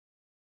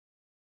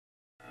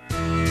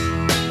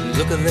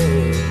look at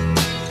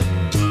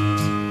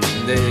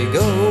there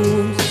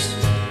goes,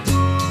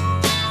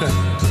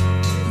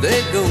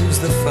 there goes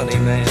the funny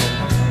man.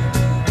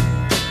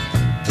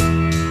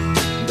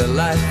 The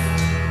life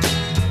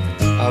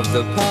of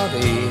the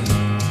party,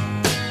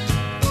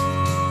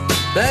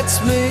 that's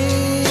me.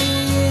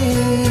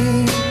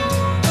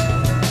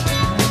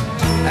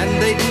 And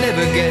they'd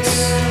never guess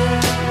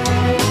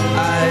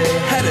I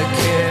had a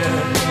care.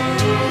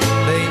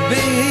 They'd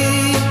be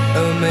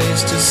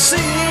amazed to see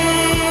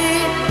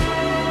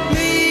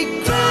me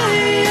cry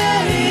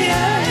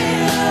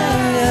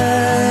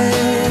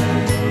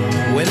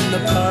when the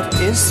part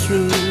is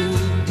through.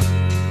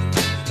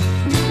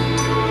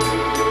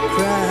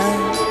 Cry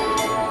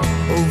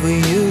over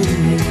you.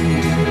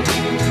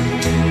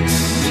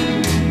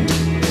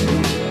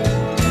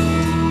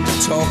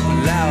 Talk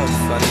loud,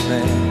 funny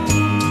man.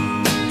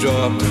 Draw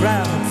a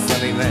crowd,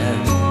 funny man.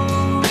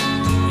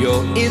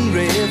 You're in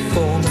rare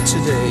form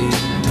today.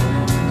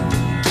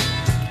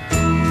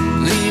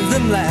 Leave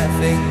them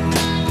laughing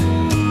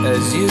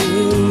as you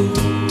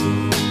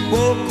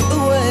walk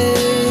away.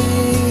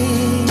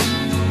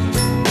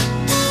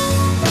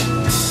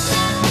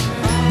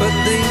 But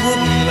they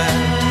wouldn't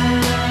laugh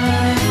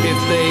if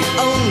they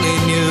only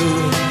knew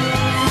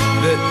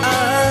that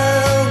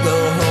I'll go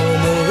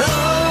home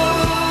alone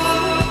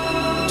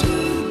to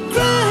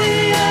cry,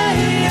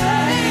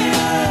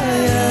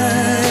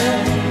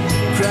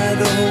 cry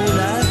the whole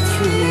night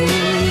through,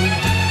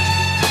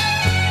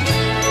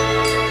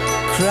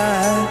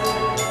 cry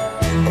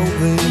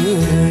over you.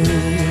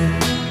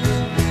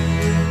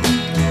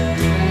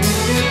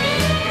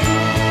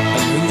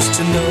 And who's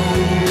to know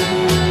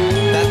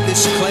that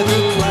this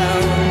clever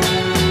clown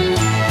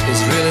is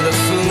really the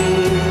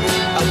fool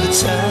of the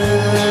town?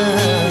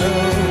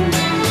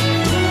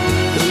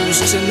 Who's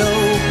to know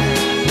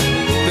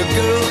the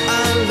girl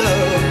I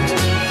loved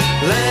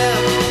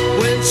laughed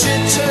when she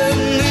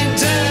turned me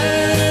down?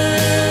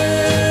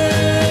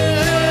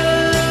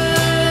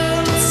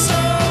 So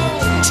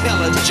tell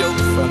a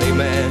joke, funny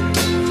man.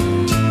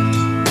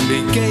 Be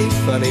gay,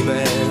 funny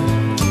man.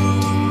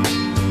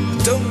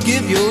 Don't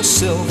give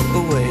yourself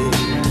away,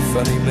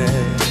 funny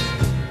man.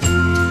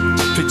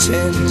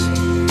 Pretend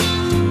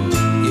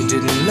you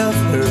didn't love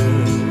her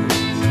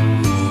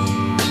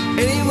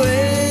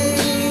anyway.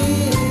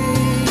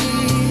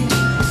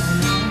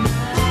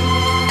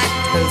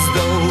 Act as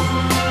though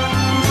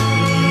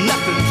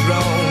nothing's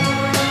wrong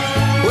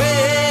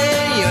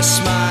when you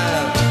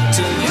smile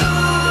to you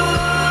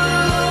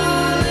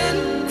and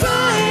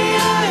cry,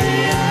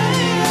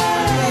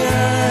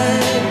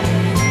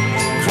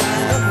 cry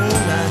the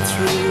whole night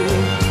through.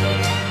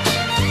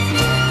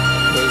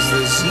 'Cause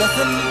there's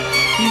nothing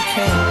you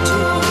can't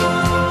do.